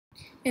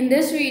In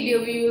this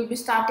video, we will be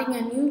starting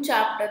a new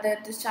chapter,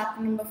 that is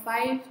chapter number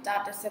 5,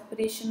 that is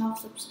separation of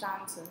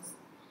substances.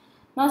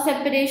 Now,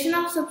 separation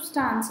of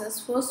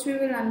substances, first we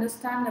will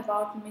understand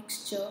about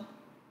mixture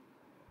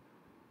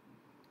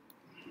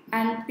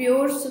and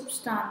pure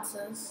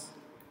substances.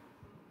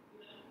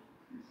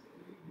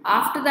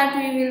 After that,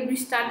 we will be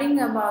studying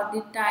about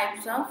the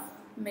types of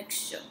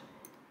mixture.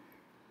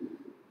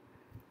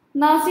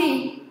 Now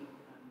see,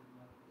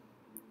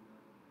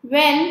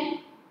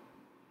 when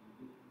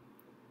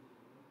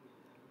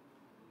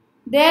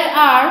there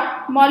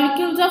are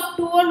molecules of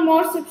two or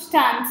more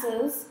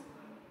substances,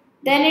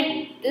 then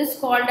it is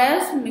called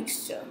as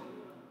mixture.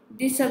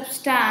 The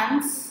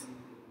substance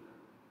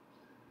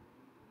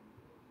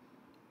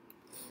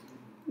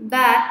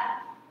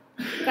that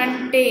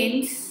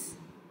contains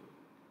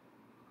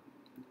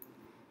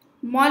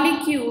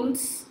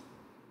molecules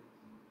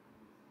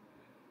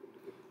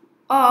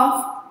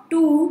of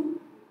two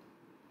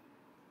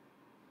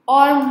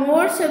or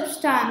more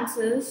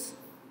substances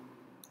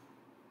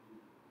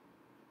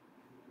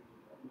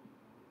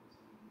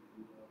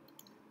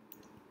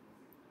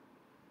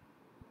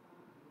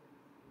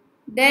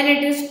then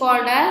it is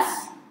called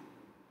as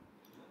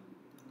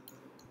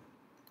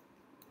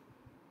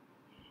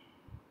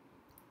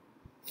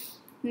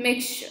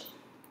mixture.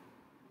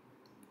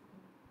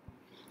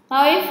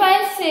 Now if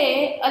I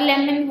say a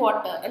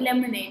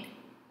lemonade,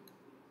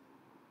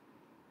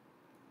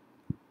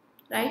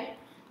 right?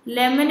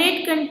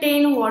 Lemonade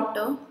contains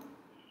water,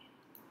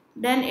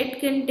 then it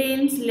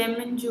contains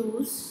lemon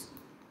juice,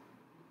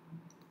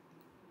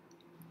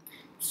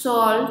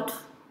 salt,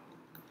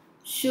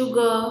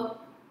 sugar,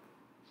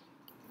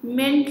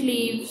 mint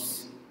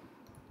leaves,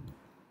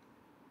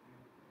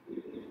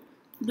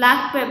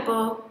 black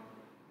pepper.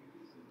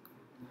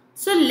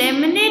 So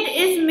lemonade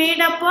is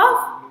made up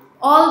of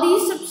all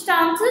these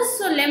substances.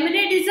 So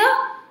lemonade is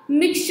a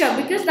mixture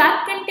because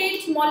that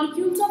contains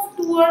molecules of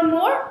two or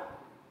more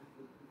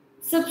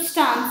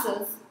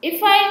substances.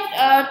 If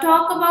I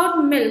talk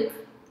about milk,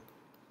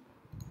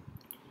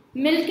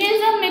 milk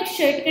is a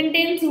mixture. It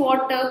contains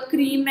water,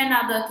 cream and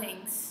other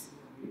things.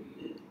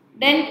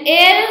 Then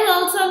air is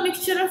also a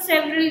mixture of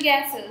several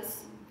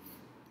gases.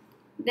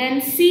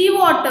 Then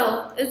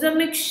seawater is a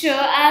mixture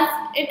as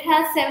it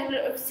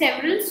has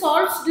several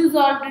salts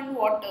dissolved in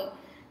water.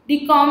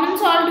 The common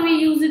salt we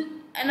use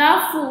in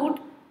our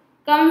food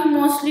comes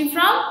mostly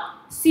from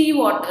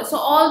seawater. So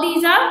all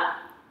these are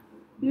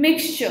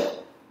mixture.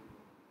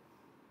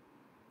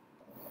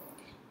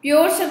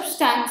 Pure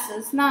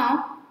substances.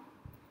 Now,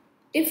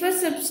 if a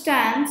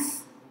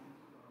substance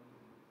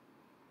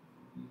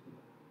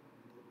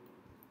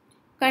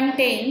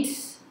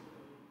contains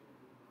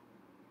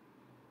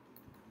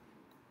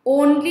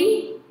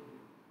only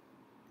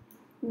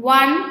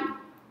one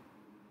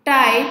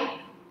type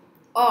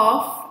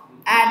of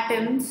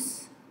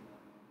atoms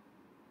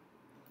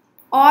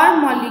or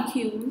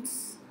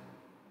molecules,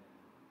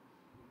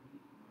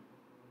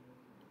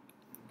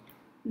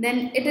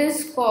 then it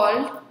is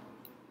called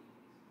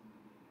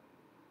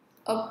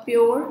a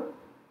pure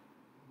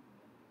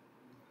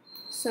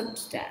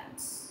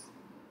substance.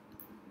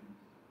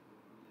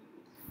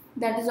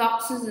 That is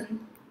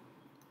oxygen.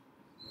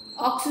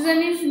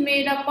 Oxygen is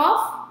made up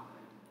of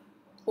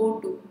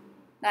O2.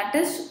 That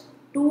is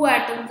two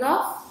atoms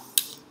of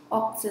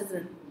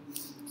oxygen.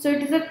 So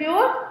it is a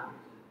pure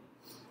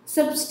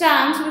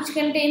substance which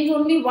contains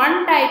only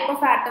one type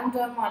of atoms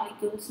or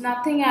molecules.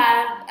 Nothing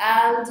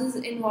else is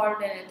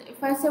involved in it.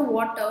 If I say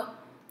water,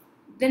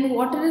 then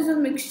water is a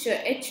mixture,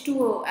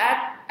 H2O,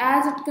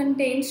 as it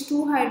contains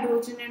two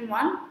hydrogen and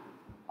one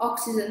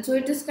oxygen. So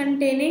it is a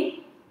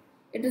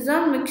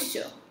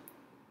mixture,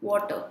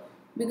 water,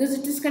 because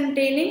it is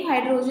containing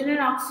hydrogen and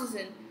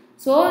oxygen.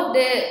 So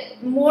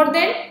more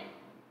than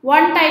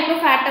one type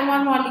of atom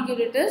or molecule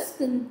it is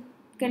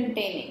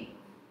containing.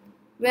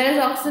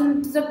 Whereas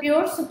oxygen is a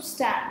pure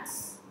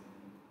substance.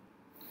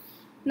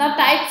 Now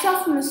types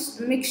of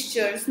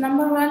mixtures.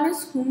 Number one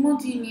is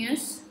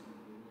homogeneous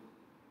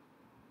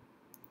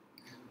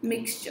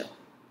mixture.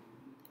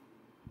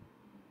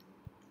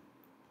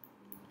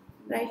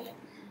 Right.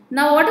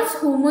 Now what is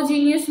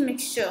homogeneous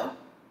mixture?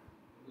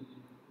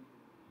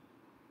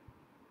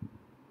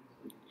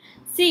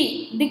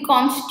 See, the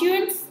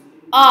constituents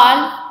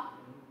are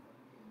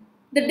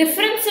the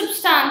different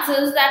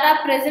substances that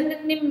are present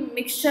in the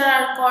mixture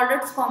are called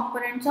its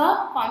components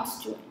or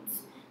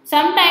constituents.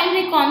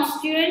 Sometimes the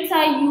constituents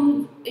are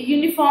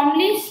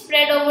uniformly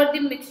spread over the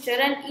mixture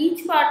and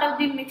each part of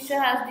the mixture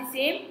has the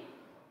same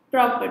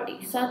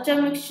property. Such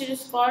a mixture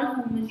is called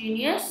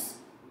homogeneous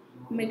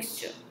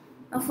mixture.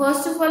 Now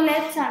first of all,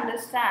 let's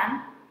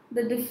understand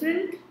the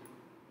different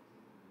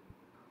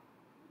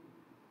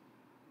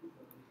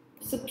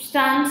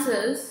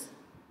substances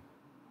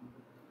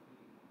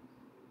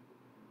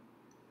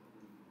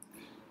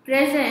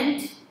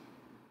present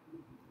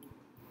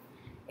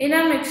in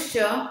a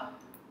mixture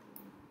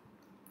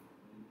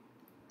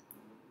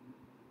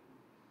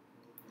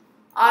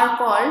are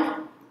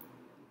called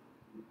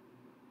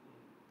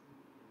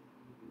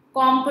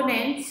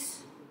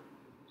components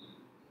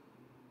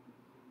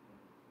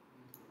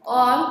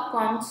or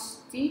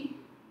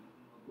constituents.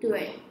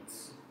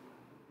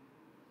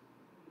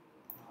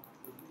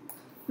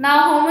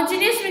 Now,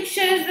 homogeneous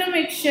mixture is the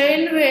mixture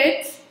in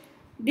which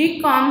the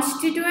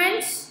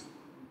constituents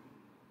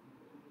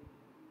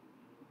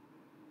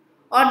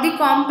or the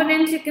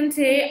components, you can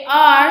say,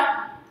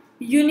 are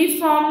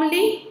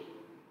uniformly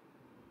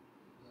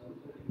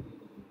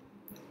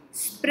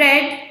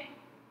spread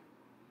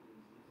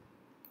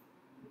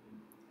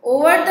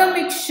over the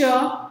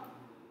mixture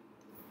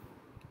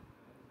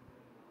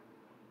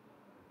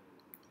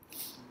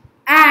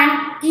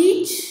and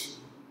each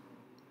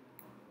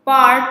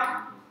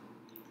part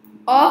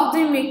of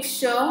the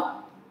mixture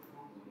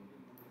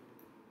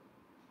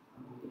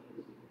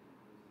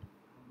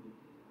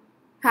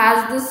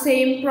has the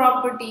same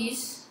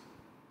properties.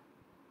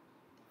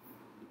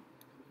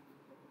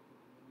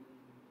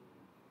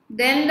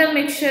 Then the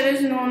mixture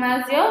is known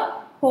as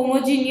a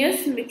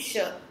homogeneous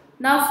mixture.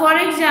 Now, for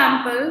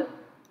example,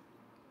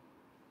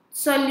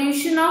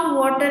 solution of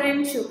water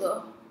and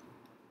sugar.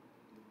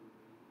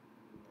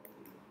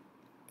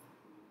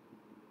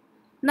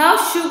 Now,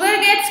 sugar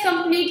gets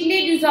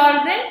completely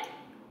dissolved in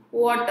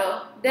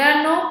water. There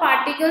are no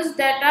particles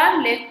that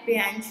are left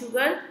behind.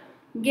 Sugar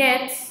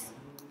gets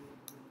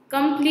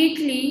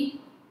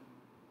completely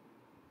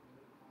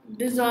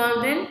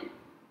dissolved in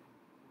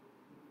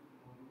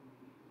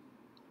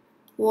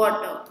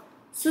water.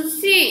 So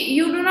see,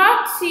 you do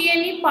not see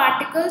any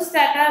particles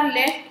that are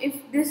left.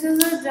 If this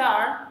is a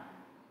jar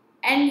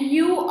and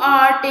you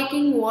are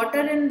taking water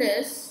in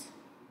this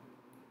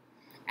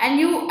and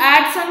you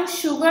add some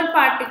sugar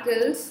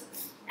particles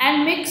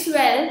and mix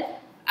well,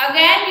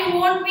 again you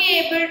won't be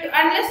able to,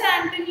 unless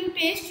and until you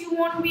taste, you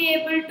won't be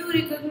able to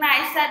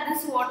recognize that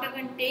this water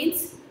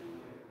contains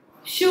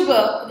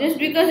sugar, just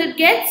because it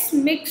gets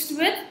mixed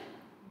with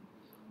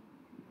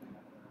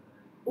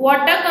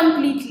water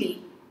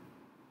completely.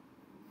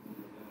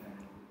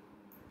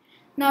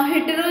 Now,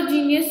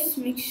 heterogeneous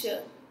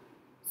mixture.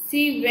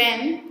 See,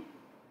 when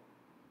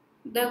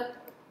the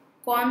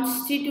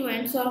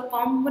constituents or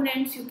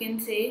components, you can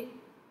say,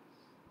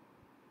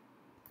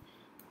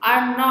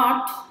 are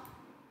not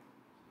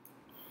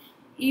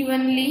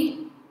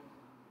evenly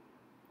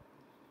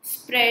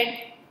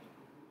spread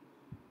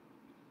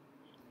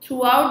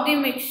throughout the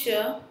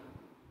mixture,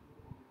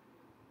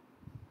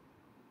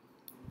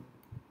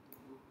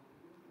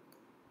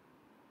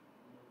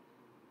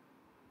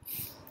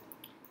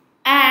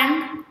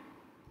 and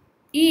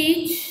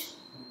each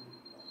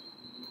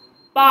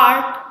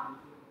part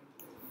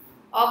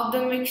of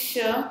the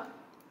mixture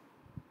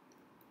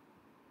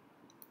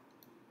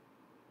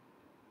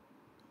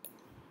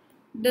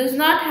does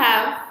not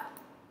have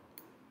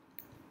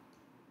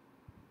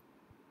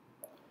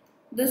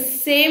the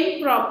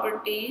same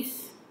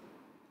properties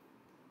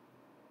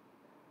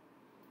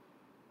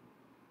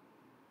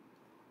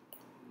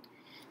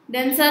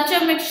then such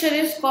a mixture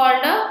is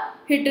called a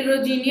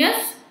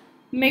heterogeneous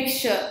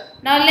mixture.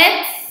 Now,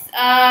 let's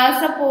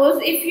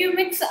suppose if you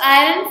mix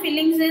iron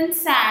fillings in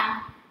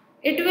sand,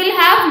 it will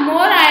have more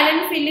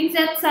iron fillings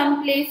at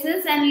some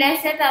places and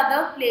less at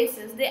other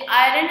places. The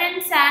iron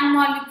and sand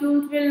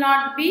molecules will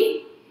not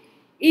be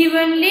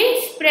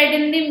evenly spread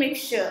in the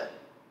mixture.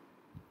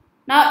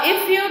 Now,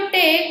 if you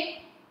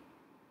take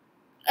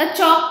a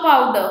chalk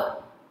powder,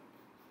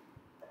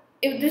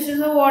 if this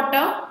is a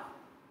water,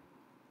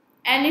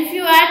 and if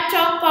you add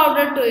chalk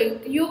powder to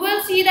it, you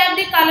will see that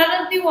the color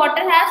of the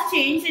water has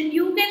changed and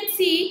you can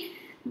see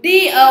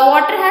the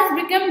water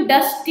has become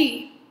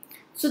dusty.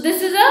 So,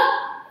 this is a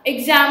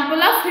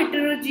example of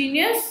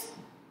heterogeneous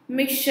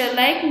mixture,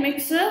 like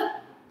mix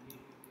a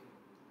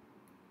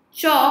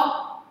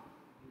chalk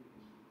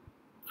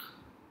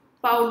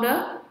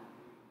powder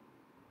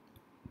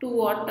to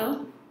water.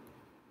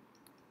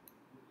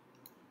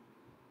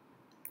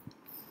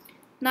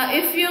 Now,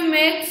 if you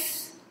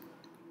mix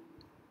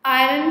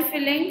iron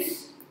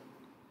fillings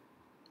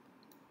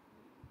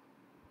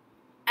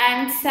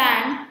and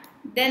sand,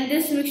 then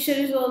this mixture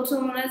is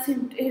also known as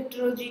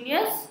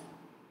heterogeneous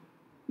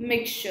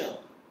mixture.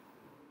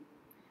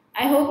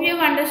 I hope you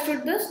have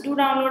understood this. Do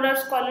download our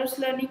Scholars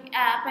Learning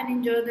app and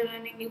enjoy the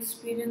learning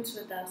experience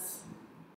with us.